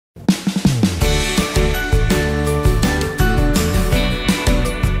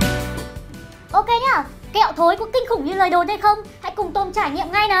Kẹo thối có kinh khủng như lời đồn hay không? Hãy cùng Tôm trải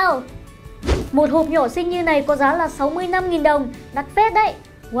nghiệm ngay nào. Một hộp nhỏ xinh như này có giá là 65.000 đồng, đắt phết đấy.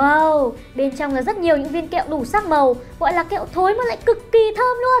 Wow, bên trong là rất nhiều những viên kẹo đủ sắc màu, gọi là kẹo thối mà lại cực kỳ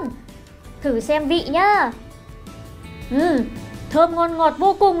thơm luôn. Thử xem vị nhá. Thơm ngon ngọt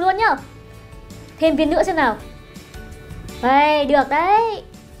vô cùng luôn nhá. Thêm viên nữa xem nào. Đây, được đấy.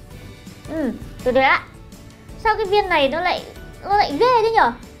 Từ đấy ạ. Sao cái viên này nó lại ghê thế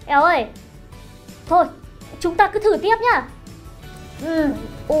nhở? Éo ơi. Thôi, chúng ta cứ thử tiếp nhá.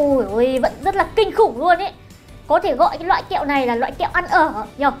 Ôi ôi, vẫn rất là kinh khủng luôn ấy. Có thể gọi cái loại kẹo này là loại kẹo ăn ở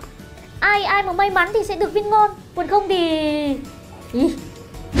nhở. Ai mà may mắn thì sẽ được viên ngon, còn không thì...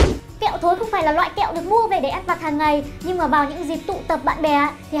 Kẹo thối không phải là loại kẹo được mua về để ăn vặt hàng ngày, nhưng mà vào những dịp tụ tập bạn bè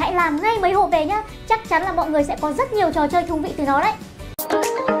thì hãy làm ngay mấy hộp về nhá. Chắc chắn là mọi người sẽ có rất nhiều trò chơi thú vị từ nó đấy.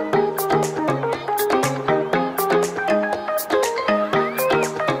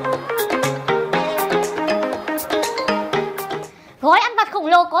 Gói ăn vặt khổng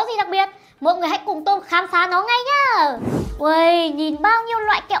lồ có gì đặc biệt? Mọi người hãy cùng Tôm khám phá nó ngay nhá. Ui, nhìn bao nhiêu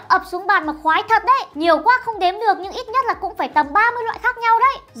loại kẹo ập xuống bàn mà khoái thật đấy. Nhiều quá không đếm được nhưng ít nhất là cũng phải tầm 30 loại khác nhau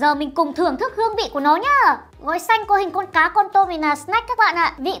đấy. Giờ mình cùng thưởng thức hương vị của nó nhá. Gói xanh có hình con cá con tôm này là snack các bạn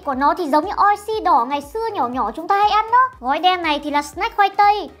ạ. Vị của nó thì giống như oxy đỏ ngày xưa nhỏ nhỏ chúng ta hay ăn đó. Gói đen này thì là snack khoai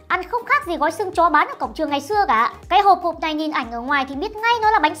tây, ăn không khác gì gói xương chó bán ở cổng trường ngày xưa cả. Cái hộp này nhìn ảnh ở ngoài thì biết ngay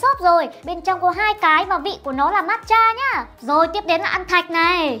nó là bánh xốp rồi. Bên trong có 2 cái và vị của nó là matcha nhá. Rồi tiếp đến là ăn thạch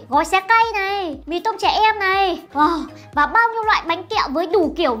này, gói xé cay này, mì tôm trẻ em này. Và bao nhiêu loại bánh kẹo với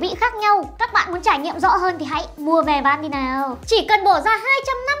đủ kiểu vị khác nhau. Các bạn muốn trải nghiệm rõ hơn thì hãy mua về và ăn đi nào. Chỉ cần bỏ ra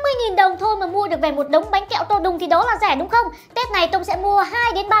 250.000 đồng thôi mà mua được về một đống bánh kẹo to đùng thì đó là rẻ đúng không? Tết này Tôm sẽ mua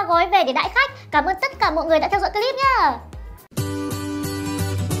 2 đến 3 gói về để đãi khách. Cảm ơn tất cả mọi người đã theo dõi clip nhá.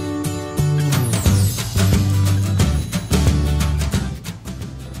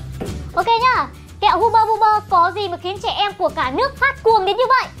 Ok nhá. Kẹo Hubba Bubba có gì mà khiến trẻ em của cả nước phát cuồng đến như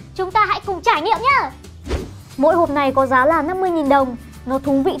vậy? Chúng ta hãy cùng trải nghiệm nhá. Mỗi hộp này có giá là 50.000 đồng. Nó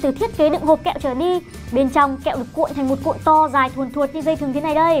thú vị từ thiết kế đựng hộp kẹo trở đi. Bên trong kẹo được cuộn thành một cuộn to dài thuồn thuột như dây thừng thế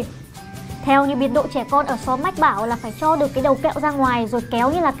này đây. Theo như biệt độ trẻ con ở xóm Mách bảo là phải cho được cái đầu kẹo ra ngoài rồi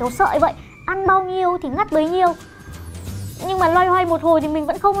kéo như là kéo sợi vậy. Ăn bao nhiêu thì ngắt bấy nhiêu. Nhưng mà loay hoay một hồi thì mình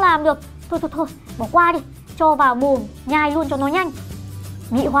vẫn không làm được. Thôi, bỏ qua đi. Cho vào mồm, nhai luôn cho nó nhanh.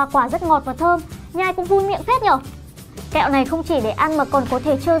 Vị hoa quả rất ngọt và thơm, nhai cũng vui miệng phết nhở. Kẹo này không chỉ để ăn mà còn có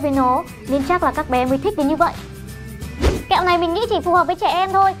thể chơi với nó, nên chắc là các bé mới thích đến như vậy. Kẹo này mình nghĩ chỉ phù hợp với trẻ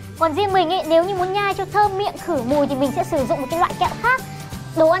em thôi. Còn riêng mình ấy, nếu như muốn nhai cho thơm miệng khử mùi thì mình sẽ sử dụng một cái loại kẹo khác.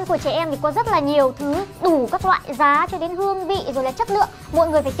 Đồ ăn của trẻ em thì có rất là nhiều thứ, đủ các loại giá cho đến hương vị rồi là chất lượng. Mọi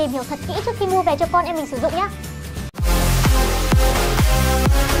người phải tìm hiểu thật kỹ trước khi mua về cho con em mình sử dụng nhé.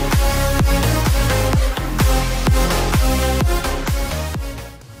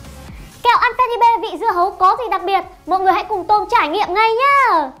 Kẹo ăn Teddy vị dưa hấu có gì đặc biệt? Mọi người hãy cùng Tôm trải nghiệm ngay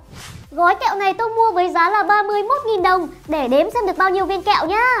nhá. Gói kẹo này Tôm mua với giá là 31.000 đồng. Để đếm xem được bao nhiêu viên kẹo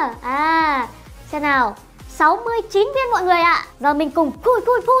nhá. Xem nào, 69 viên mọi người ạ. Giờ mình cùng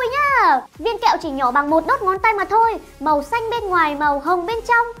khui nhá. Viên kẹo chỉ nhỏ bằng một đốt ngón tay mà thôi. Màu xanh bên ngoài, màu hồng bên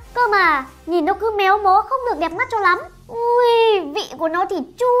trong. Cơ mà nhìn nó cứ méo mó, không được đẹp mắt cho lắm. Ui, vị của nó thì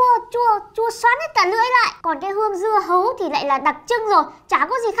chua xoắn hết cả lưỡi lại. Còn cái hương dưa hấu thì lại là đặc trưng rồi, chả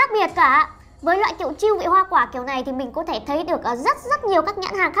có gì khác biệt cả. Với loại kẹo chiêu vị hoa quả kiểu này thì mình có thể thấy được ở rất nhiều các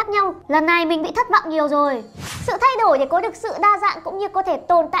nhãn hàng khác nhau. Lần này mình bị thất vọng nhiều rồi. Sự thay đổi để có được sự đa dạng cũng như có thể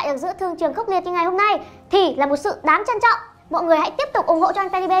tồn tại được giữa thương trường khốc liệt như ngày hôm nay thì là một sự đáng trân trọng. Mọi người hãy tiếp tục ủng hộ cho anh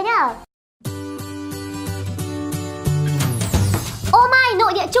Penny B nhá. Oh my,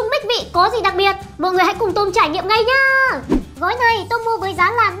 nội địa chung mix vị có gì đặc biệt? Mọi người hãy cùng Tôm trải nghiệm ngay nhá. Gói này Tôm mua với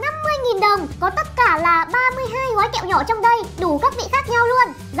giá là 50.000 đồng. Có tất cả là 32 gói kẹo nhỏ trong đây, đủ các vị khác nhau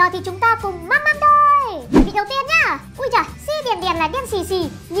luôn. Giờ thì chúng ta cùng măm thôi. Vị đầu tiên nhá. Ui trời, xi đèn là đen xì,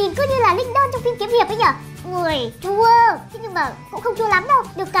 nhìn cứ như là linh đơn trong phim kiếm hiệp ấy nhở. Người chua, thế nhưng mà cũng không chua lắm đâu.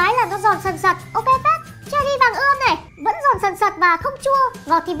 Được cái là nó giòn sần sật, ok phết. Cherry vàng ươm này, vẫn giòn sần sật và không chua.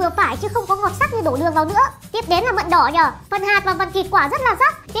 Ngọt thì vừa phải chứ không có ngọt sắc như đổ đường vào nữa. Tiếp đến là mận đỏ nhở. Phần hạt và phần thịt quả rất là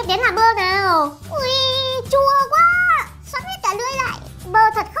sắc. Tiếp đến là bơ nào. Ui, chua quá, xoắn hết cả lưỡi lại. Bơ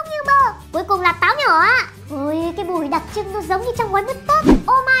thật không như bơ. Cuối cùng là táo nhỏ ạ. Ôi, cái mùi đặc trưng nó giống như trong gói mứt Tết.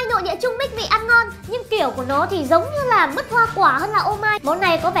 Oh my, nội địa chung mix vị ăn ngon. Nhưng kiểu của nó thì giống như là mứt hoa quả hơn là oh my. Món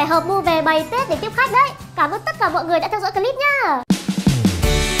này có vẻ hợp mua về bày Tết để tiếp khách đấy. Cảm ơn tất cả mọi người đã theo dõi clip nhá.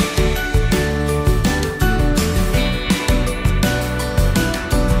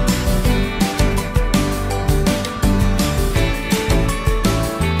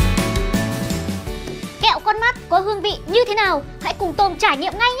 Kẹo con mắt có hương vị như thế nào? Hãy cùng Tôm trải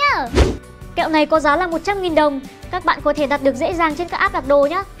nghiệm ngay nhá. Kẹo này có giá là 100.000 đồng. Các bạn có thể đặt được dễ dàng trên các app đặt đồ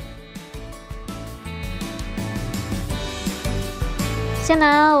nhá. Xem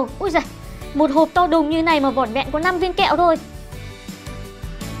nào. Ui giời, một hộp to đùng như này mà vỏn vẹn có 5 viên kẹo thôi.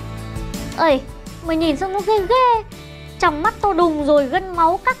 Ơi, mày nhìn sao nó ghê ghê. Trong mắt to đùng rồi gân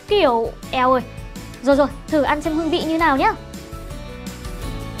máu các kiểu. Eo ơi. Rồi rồi, thử ăn xem hương vị như nào nhá.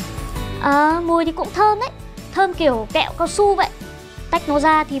 Mùi thì cũng thơm đấy. Thơm kiểu kẹo cao su vậy. Tách nó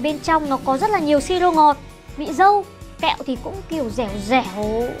ra thì bên trong nó có rất là nhiều siro ngọt, vị dâu. Kẹo thì cũng kiểu dẻo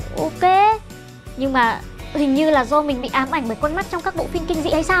dẻo. Ok. Nhưng mà hình như là do mình bị ám ảnh bởi con mắt trong các bộ phim kinh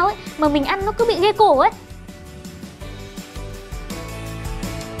dị hay sao ấy, mà mình ăn nó cứ bị ghê cổ ấy.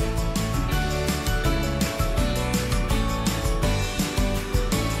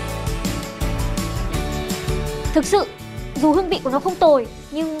 Thực sự, dù hương vị của nó không tồi,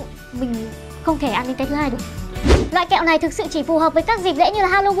 nhưng mình không thể ăn đến cái thứ hai được. Loại kẹo này thực sự chỉ phù hợp với các dịp lễ như là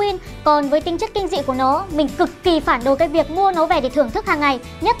Halloween. Còn với tính chất kinh dị của nó, mình cực kỳ phản đối cái việc mua nó về để thưởng thức hàng ngày,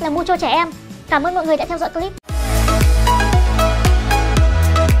 nhất là mua cho trẻ em. Cảm ơn mọi người đã theo dõi clip.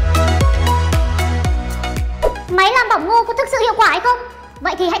 Máy làm bỏng ngô có thực sự hiệu quả hay không?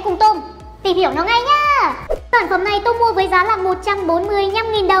 Vậy thì hãy cùng Tôm tìm hiểu nó ngay nhá. Sản phẩm này Tôm mua với giá là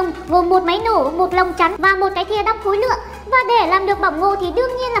 145.000 đồng, gồm một máy nổ, một lồng chắn và một cái thìa đong khối lượng. Và để làm được bỏng ngô thì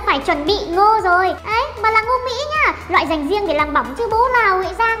đương nhiên là phải chuẩn bị ngô rồi. Ấy, mà là ngô Mỹ nhá, loại dành riêng để làm bỏng chứ bố nào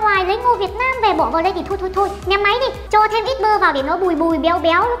lại ra ngoài lấy ngô Việt Nam về bỏ vào đây thì thôi, ném máy đi. Cho thêm ít bơ vào để nó bùi béo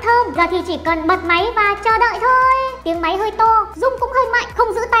thơm. Giờ thì chỉ cần bật máy và chờ đợi thôi. Tiếng máy hơi to, rung cũng hơi mạnh,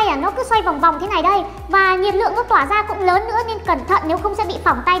 không giữ tay nó cứ xoay vòng thế này đây. Và nhiệt lượng nó tỏa ra cũng lớn nữa nên cẩn thận nếu không sẽ bị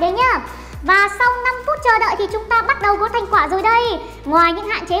phỏng tay đấy nhá. Và sau 5 phút chờ đợi thì chúng ta bắt đầu có thành quả rồi đây. Ngoài những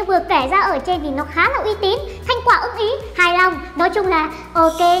hạn chế vừa kể ra ở trên thì nó khá là uy tín, thành quả ưng ý, hài lòng, nói chung là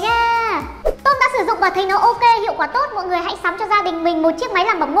ok nha. Tôm đã sử dụng và thấy nó ok, hiệu quả tốt. Mọi người hãy sắm cho gia đình mình một chiếc máy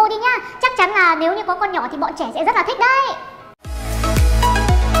làm bỏng ngô đi nha. Chắc chắn là nếu như có con nhỏ thì bọn trẻ sẽ rất là thích đấy.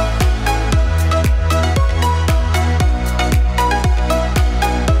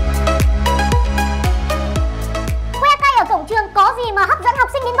 Que cây ở cổng trường có gì mà hấp dẫn học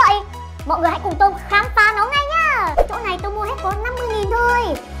sinh đến vậy? Mọi người hãy cùng Tôm khám phá nó ngay nhá. Chỗ này Tôm mua hết có 50.000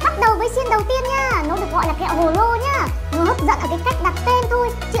 thôi. Bắt đầu với xiên đầu tiên nhá. Nó được gọi là kẹo hồ lô nhá. Nó hấp dẫn ở cái cách đặt tên thôi,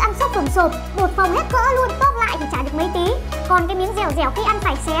 chứ ăn xốp sộp, bột phòng hết cỡ luôn, bóp lại thì chả được mấy tí. Còn cái miếng dẻo khi ăn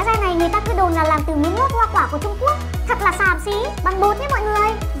phải xé ra này, người ta cứ đồn là làm từ miếng lót hoa quả của Trung Quốc. Thật là xàm xí, bằng bột nhé mọi người.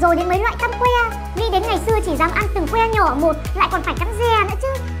 Rồi đến mấy loại tăm que. Nghĩ đến ngày xưa chỉ dám ăn từng que nhỏ một, lại còn phải cắn dè nữa chứ.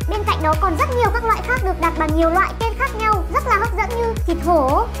 Bên cạnh đó còn rất nhiều các loại khác được đặt bằng nhiều loại tên khác nhau, rất là hấp dẫn như thịt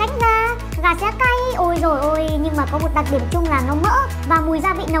hổ, cánh gà, gà xé cay. Ôi rồi ôi, nhưng mà có một đặc điểm chung là nó mỡ và mùi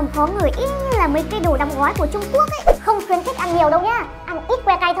gia vị nồng khó ngửi, y như là mấy cái đồ đóng gói của Trung Quốc ấy. Không khuyến khích ăn nhiều đâu nhá, ăn ít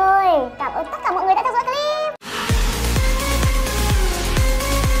que cay thôi. Cảm ơn tất cả mọi người đã theo dõi clip.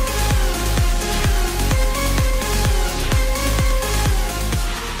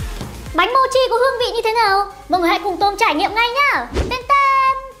 Bánh mochi có hương vị như thế nào? Mọi người hãy cùng Tôm trải nghiệm ngay nhá. Tên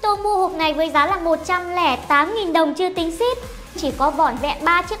Tôm mua hộp này với giá là 108.000 đồng chưa tính ship. Chỉ có vỏn vẹn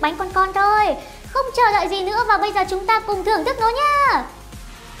 3 chiếc bánh con thôi. Không chờ đợi gì nữa và bây giờ chúng ta cùng thưởng thức nó nhá.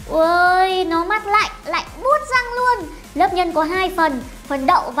 Ôi, nó mát lạnh buốt răng luôn. Lớp nhân có 2 phần, phần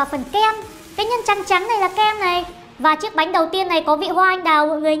đậu và phần kem. Cái nhân trắng này là kem này. Và chiếc bánh đầu tiên này có vị hoa anh đào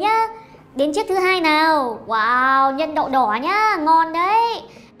mọi người nhá. Đến chiếc thứ hai nào. Wow, nhân đậu đỏ nhá, ngon đấy.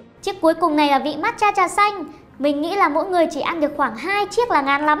 Chiếc cuối cùng này là vị matcha trà xanh. Mình nghĩ là mỗi người chỉ ăn được khoảng 2 chiếc là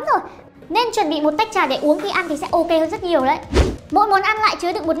ngán lắm rồi. Nên chuẩn bị một tách trà để uống khi ăn thì sẽ ok hơn rất nhiều đấy. Mỗi món ăn lại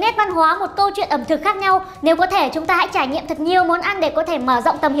chứa đựng một nét văn hóa, một câu chuyện ẩm thực khác nhau. Nếu có thể chúng ta hãy trải nghiệm thật nhiều món ăn để có thể mở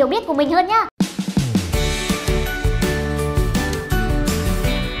rộng tầm hiểu biết của mình hơn nhá.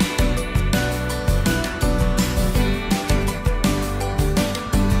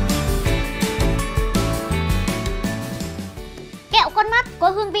 Kẹo con mắt có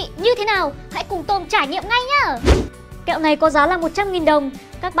hương vị như thế nào? Hãy cùng Tôm trải nghiệm ngay nhá. Kẹo này có giá là 100.000 đồng.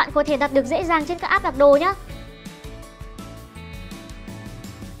 Các bạn có thể đặt được dễ dàng trên các app đặt đồ nhá.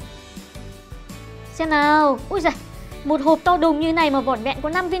 Xem nào. Ui giời, một hộp to đùng như này mà vỏn vẹn có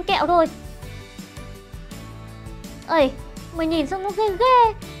 5 viên kẹo thôi. Ơi, mày nhìn sao nó ghê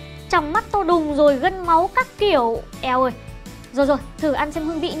ghê. Trong mắt to đùng rồi gân máu các kiểu. Eo ơi. Rồi rồi, thử ăn xem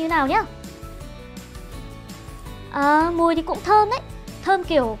hương vị như nào nhá. Mùi thì cũng thơm đấy. Thơm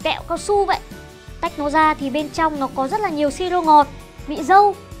kiểu kẹo cao su vậy. Tách nó ra thì bên trong nó có rất là nhiều siro ngọt, vị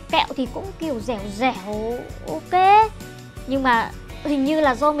dâu. Kẹo thì cũng kiểu dẻo dẻo. Ok. Nhưng mà hình như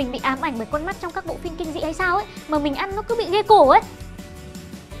là do mình bị ám ảnh bởi con mắt trong các bộ phim kinh dị hay sao ấy, mà mình ăn nó cứ bị ghê cổ ấy.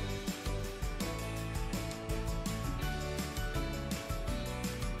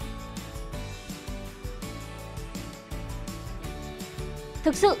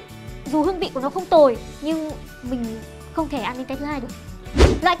 Thực sự, dù hương vị của nó không tồi, nhưng mình không thể ăn đến cái thứ hai được.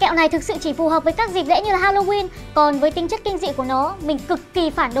 Loại kẹo này thực sự chỉ phù hợp với các dịp lễ như là Halloween. Còn với tính chất kinh dị của nó, mình cực kỳ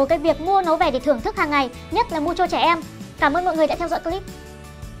phản đối cái việc mua nó về để thưởng thức hàng ngày, nhất là mua cho trẻ em. Cảm ơn mọi người đã theo dõi clip.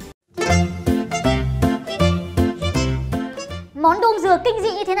 Món đôm dừa kinh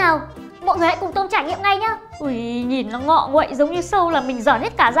dị như thế nào? Mọi người hãy cùng Tôm trải nghiệm ngay nhá. Ui, nhìn nó ngọ nguậy giống như sâu là mình giởn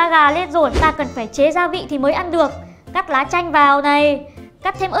hết cả da gà lên rồi. Ta cần phải chế gia vị thì mới ăn được. Cắt lá chanh vào này,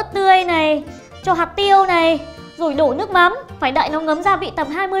 cắt thêm ớt tươi này, cho hạt tiêu này, rồi đổ nước mắm. Phải đợi nó ngấm gia vị tầm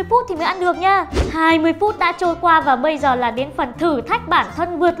 20 phút thì mới ăn được nha. 20 phút đã trôi qua và bây giờ là đến phần thử thách bản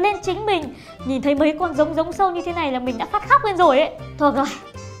thân vượt lên chính mình. Nhìn thấy mấy con giống sâu như thế này là mình đã phát khóc lên rồi ấy. Thôi rồi,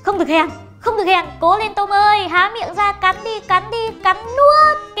 không được hèn, không được hèn. Cố lên Tôm ơi, há miệng ra, cắn đi, cắn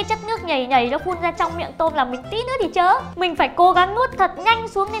nuốt. Cái chất nước nhảy nó phun ra trong miệng Tôm là mình tí nữa thì chớ. Mình phải cố gắng nuốt thật nhanh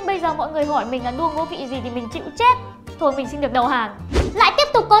xuống, nên bây giờ mọi người hỏi mình là đuông có vị gì thì mình chịu chết. Thôi mình xin được đầu hàng. Lại tiếp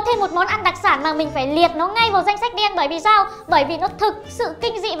tục có thêm một món ăn đặc sản mà mình phải liệt nó ngay vào danh sách đen. Bởi vì sao? Bởi vì nó thực sự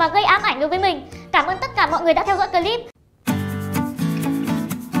kinh dị và gây ám ảnh đối với mình. Cảm ơn tất cả mọi người đã theo dõi clip.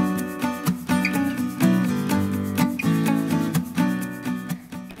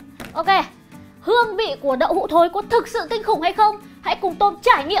 Ok, hương vị của đậu hũ thối có thực sự kinh khủng hay không? Hãy cùng Tôm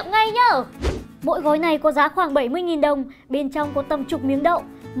trải nghiệm ngay nhá. Mỗi gói này có giá khoảng 70.000 đồng. Bên trong có tầm chục miếng đậu.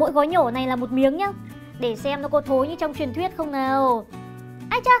 Mỗi gói nhỏ này là một miếng nhá. Để xem nó có thối như trong truyền thuyết không nào.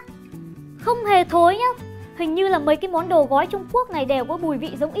 Ai cha, không hề thối nhá. Hình như là mấy cái món đồ gói Trung Quốc này đều có mùi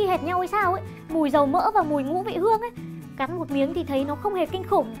vị giống y hệt nhau hay sao ấy. Mùi dầu mỡ và mùi ngũ vị hương ấy. Cắn một miếng thì thấy nó không hề kinh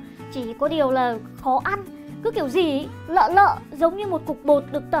khủng. Chỉ có điều là khó ăn. Cứ kiểu gì lợ giống như một cục bột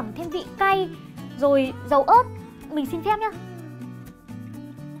được tẩm thêm vị cay rồi dầu ớt. Mình xin phép nhá.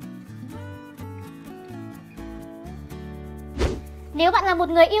 Nếu bạn là một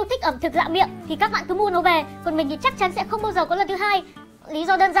người yêu thích ẩm thực lạ miệng thì các bạn cứ mua nó về. Còn mình thì chắc chắn sẽ không bao giờ có lần thứ hai. Lý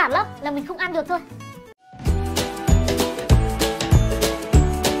do đơn giản lắm, là mình không ăn được thôi.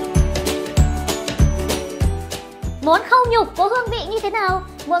 Món khâu nhục có hương vị như thế nào?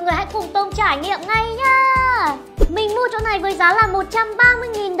 Mọi người hãy cùng Tôm trải nghiệm ngay nhá. Mình mua chỗ này với giá là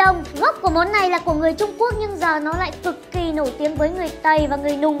 130.000 đồng. Gốc của món này là của người Trung Quốc nhưng giờ nó lại cực kỳ nổi tiếng với người Tây và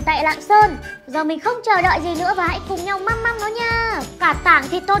người Nùng tại Lạng Sơn. Giờ mình không chờ đợi gì nữa và hãy cùng nhau măm nó nha. Cả tảng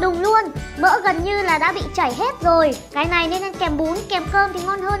thịt to đùng luôn. Mỡ gần như là đã bị chảy hết rồi. Cái này nên ăn kèm bún, kèm cơm thì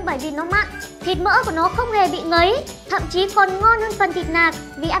ngon hơn bởi vì nó mặn. Thịt mỡ của nó không hề bị ngấy, thậm chí còn ngon hơn phần thịt nạc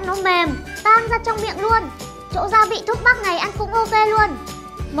vì ăn nó mềm, tan ra trong miệng luôn. Chỗ gia vị thuốc bắc này ăn cũng ok luôn.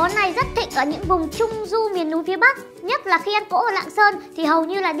 Món này rất thịnh ở những vùng trung du miền núi phía Bắc. Nhất là khi ăn cỗ ở Lạng Sơn thì hầu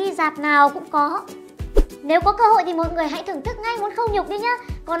như là đi rạp nào cũng có. Nếu có cơ hội thì mọi người hãy thưởng thức ngay món khâu nhục đi nhá.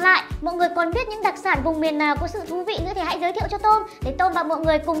 Còn lại, mọi người còn biết những đặc sản vùng miền nào có sự thú vị nữa thì hãy giới thiệu cho Tôm, để Tôm và mọi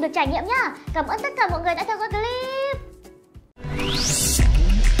người cùng được trải nghiệm nhá. Cảm ơn tất cả mọi người đã theo dõi clip.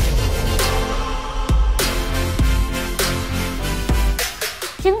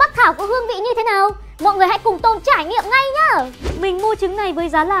 Trứng Bắc Thảo có hương vị như thế nào? Mọi người hãy cùng Tôm trải nghiệm ngay nhá. Mình mua trứng này với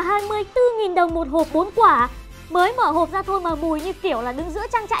giá là 24.000 đồng một hộp 4 quả. Mới mở hộp ra thôi mà mùi như kiểu là đứng giữa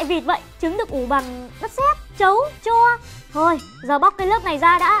trang trại vịt vậy. Trứng được ủ bằng đất sét, trấu, tro. Thôi, giờ bóc cái lớp này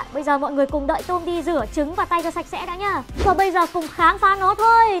ra đã. Bây giờ mọi người cùng đợi Tôm đi rửa trứng và tay cho sạch sẽ đã nhá. Và bây giờ cùng khám phá nó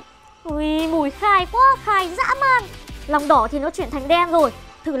thôi. Ui, mùi khai quá, khai dã man. Lòng đỏ thì nó chuyển thành đen rồi.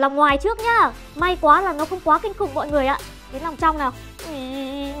 Thử lòng ngoài trước nhá. May quá là nó không quá kinh khủng mọi người ạ. Đến lòng trong nào.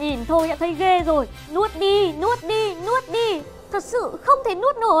 Nhìn thôi đã thấy ghê rồi. Nuốt đi, nuốt đi, nuốt đi. Thật sự không thể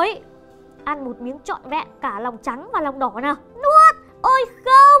nuốt nổi. Ăn một miếng trọn vẹn cả lòng trắng và lòng đỏ nào. Nuốt. Ôi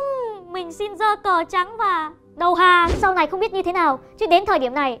không. Mình xin giơ cờ trắng và đầu hàng. Sau này không biết như thế nào, chứ đến thời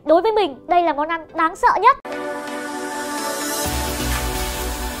điểm này đối với mình đây là món ăn đáng sợ nhất.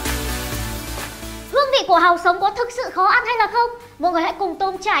 Hương vị của hàu sống có thực sự khó ăn hay là không? Mọi người hãy cùng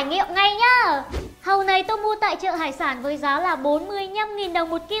Tôm trải nghiệm ngay nhá. Hàu này Tôm mua tại chợ hải sản với giá là 45.000 đồng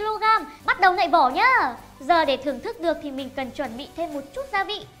 1 kg. Bắt đầu nạy vỏ nhá. Giờ để thưởng thức được thì mình cần chuẩn bị thêm một chút gia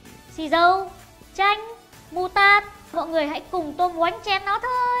vị. Xì dầu, chanh, mù tạt. Mọi người hãy cùng Tôm oánh chén nó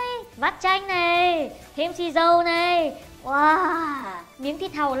thôi. Vắt chanh này, thêm xì dầu này. Wow, miếng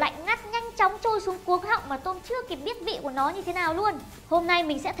thịt hàu lạnh ngắt nhanh chóng trôi xuống cuống họng mà Tôm chưa kịp biết vị của nó như thế nào luôn. Hôm nay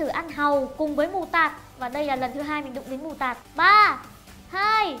mình sẽ thử ăn hàu cùng với mù tạt. Và đây là lần thứ hai mình đụng đến mù tạt. 3,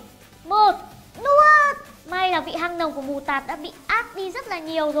 2, 1, nuốt. May là vị hăng nồng của mù tạt đã bị át đi rất là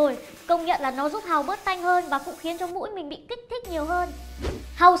nhiều rồi. Công nhận là nó giúp hàu bớt tanh hơn và cũng khiến cho mũi mình bị kích thích nhiều hơn.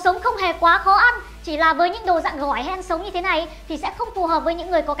 Hàu sống không hề quá khó ăn, chỉ là với những đồ dạng gỏi hay ăn sống như thế này thì sẽ không phù hợp với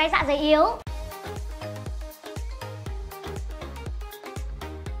những người có cái dạ dày yếu.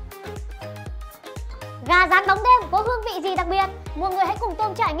 Gà rán bóng đêm có hương vị gì đặc biệt? Mọi người hãy cùng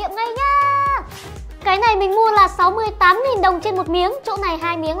Tôm trải nghiệm ngay nhá. Cái này mình mua là 68.000 đồng trên một miếng. Chỗ này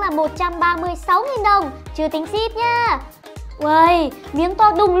 2 miếng là 136.000 đồng, chưa tính ship nha. Uầy, miếng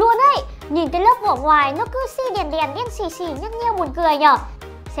to đùng luôn ấy. Nhìn cái lớp vỏ ngoài nó cứ xi đèn đen xì xì nhăn nheo buồn cười nhở.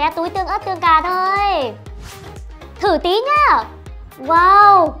 Xé túi tương ớt tương cà thôi. Thử tí nhá.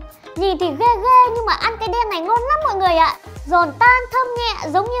 Wow, nhìn thì ghê ghê nhưng mà ăn cái đen này ngon lắm mọi người ạ. Giòn tan thơm nhẹ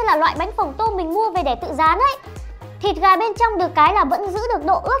giống như là loại bánh phồng tôm mình mua về để tự rán ấy. Thịt gà bên trong được cái là vẫn giữ được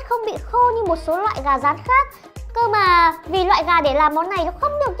độ ướt, không bị khô như một số loại gà rán khác. Cơ mà vì loại gà để làm món này nó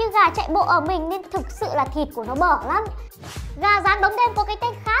không được như gà chạy bộ ở mình nên thực sự là thịt của nó bở lắm. Gà rán bóng đêm có cái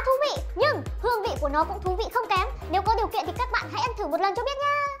tên khá thú vị nhưng hương vị của nó cũng thú vị không kém. Nếu có điều kiện thì các bạn hãy ăn thử một lần cho biết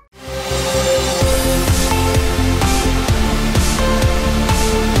nha.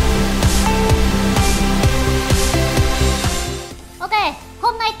 Ok,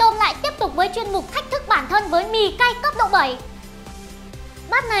 hôm nay Tôm lại tiếp tục với chuyên mục thách thức bản thân với mì cay cấp độ 7.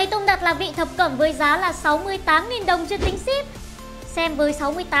 Bát này Tôm đặt là vị thập cẩm với giá là 68.000 đồng chưa tính ship. Xem với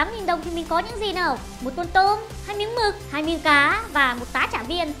 68.000 đồng thì mình có những gì nào? Một con tôm, 2 miếng mực, 2 miếng cá và một tá chả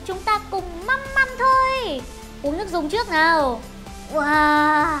viên. Chúng ta cùng măm thôi. Uống nước dùng trước nào.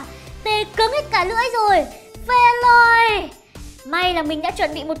 Wow, tê cứng hết cả lưỡi rồi. Phê lòi. May là mình đã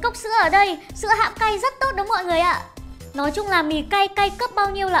chuẩn bị một cốc sữa ở đây. Sữa hạm cay rất tốt đó mọi người ạ. Nói chung là mì cay cay cấp bao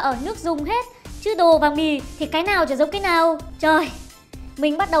nhiêu là ở nước dùng hết. Chứ đồ và mì thì cái nào chả giống cái nào. Trời,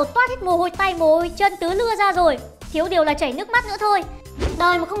 mình bắt đầu toát hết mồ hôi tay mồ hôi chân tứ lưa ra rồi. Thiếu điều là chảy nước mắt nữa thôi.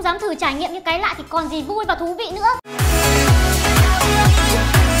 Đời mà không dám thử trải nghiệm những cái lạ thì còn gì vui và thú vị nữa.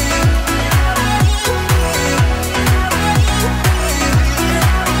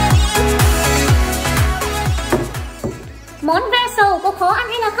 Món ve sầu có khó ăn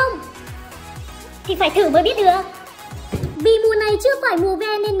hay là không? Thì phải thử mới biết được. Vì mùa này chưa phải mùa ve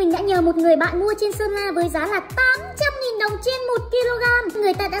nên mình đã nhờ một người bạn mua trên Sơn La với giá là 800.000 đồng trên 1 kg.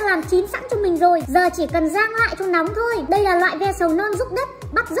 Người ta đã làm chín sẵn cho mình rồi, giờ chỉ cần rang lại cho nóng thôi. Đây là loại ve sầu non rúc đất,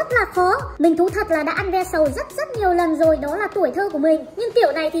 bắt rất là khó. Mình thú thật là đã ăn ve sầu rất nhiều lần rồi, đó là tuổi thơ của mình. Nhưng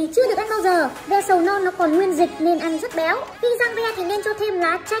kiểu này thì chưa được ăn bao giờ. Ve sầu non nó còn nguyên dịch nên ăn rất béo. Khi rang ve thì nên cho thêm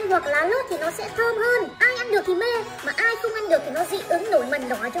lá chanh hoặc lá lốt thì nó sẽ thơm hơn. Ai ăn được thì mê, mà ai không ăn được thì nó dị ứng nổi mần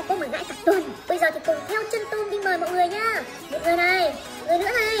đỏ cho có một gãi cả tuần. Bây giờ thì cùng theo chân Tôm đi mời mọi người nha. Một người này, người nữa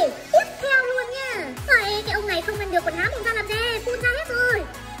này, tiếp theo luôn nha. Ôi, cái ông này không ăn được còn há mồm ra làm gì, phun ra hết rồi.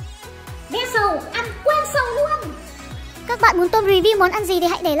 Ve sầu, ăn quen sầu luôn. Các bạn muốn Tôm review món ăn gì thì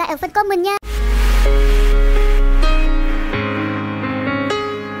hãy để lại ở phần comment nha.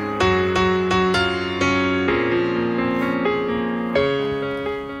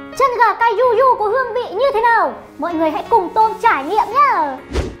 Chân gà cay yu yu có hương vị như thế nào? Mọi người hãy cùng Tôm trải nghiệm nhá.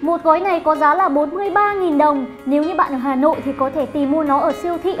 Một gói này có giá là 43.000 đồng. Nếu như bạn ở Hà Nội thì có thể tìm mua nó ở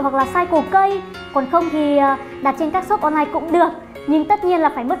siêu thị hoặc là size cổ cây. Còn không thì đặt trên các shop online cũng được. Nhưng tất nhiên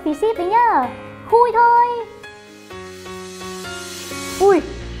là phải mất phí ship đấy nhá. Khui thôi. Ui,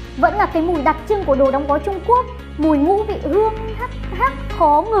 vẫn là cái mùi đặc trưng của đồ đóng gói Trung Quốc. Mùi ngũ vị hương hắc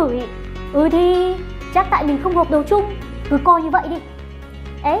khó ngửi. Thì chắc tại mình không hợp đồ chung. Cứ coi như vậy đi.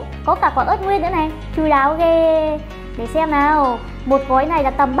 Ấy, có cả quả ớt nguyên nữa này. Chu đáo ghê. Để xem nào. Một gói này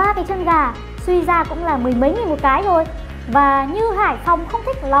là tầm 3 cái chân gà. Suy ra cũng là 10 mấy nghìn một cái rồi. Và như Hải Phòng không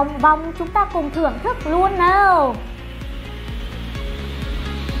thích lòng vòng, chúng ta cùng thưởng thức luôn nào.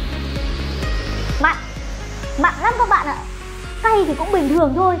 Mặn lắm các bạn ạ. Cay thì cũng bình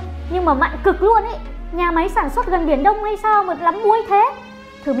thường thôi, nhưng mà mặn cực luôn ấy. Nhà máy sản xuất gần Biển Đông hay sao mà lắm muối thế.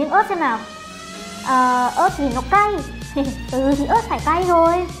 Thử miếng ớt xem nào. Ớt thì nó cay. Thì ớt phải cay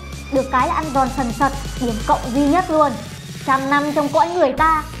thôi. Được cái là ăn giòn sần sật, điểm cộng duy nhất luôn. 100 năm trong cõi người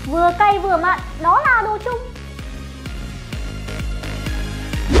ta, vừa cay vừa mặn, đó là đồ chung.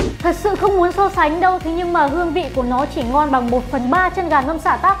 Thật sự không muốn so sánh đâu, thế nhưng mà hương vị của nó chỉ ngon bằng 1/3 chân gà ngâm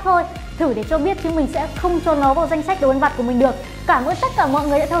xả táp thôi. Thử để cho biết chứ mình sẽ không cho nó vào danh sách đồ ăn vặt của mình được. Cảm ơn tất cả mọi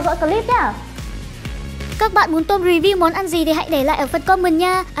người đã theo dõi clip nhá. Các bạn muốn Tôm review món ăn gì thì hãy để lại ở phần comment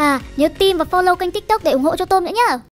nha. Nhớ tin và follow kênh TikTok để ủng hộ cho Tôm nữa nhá.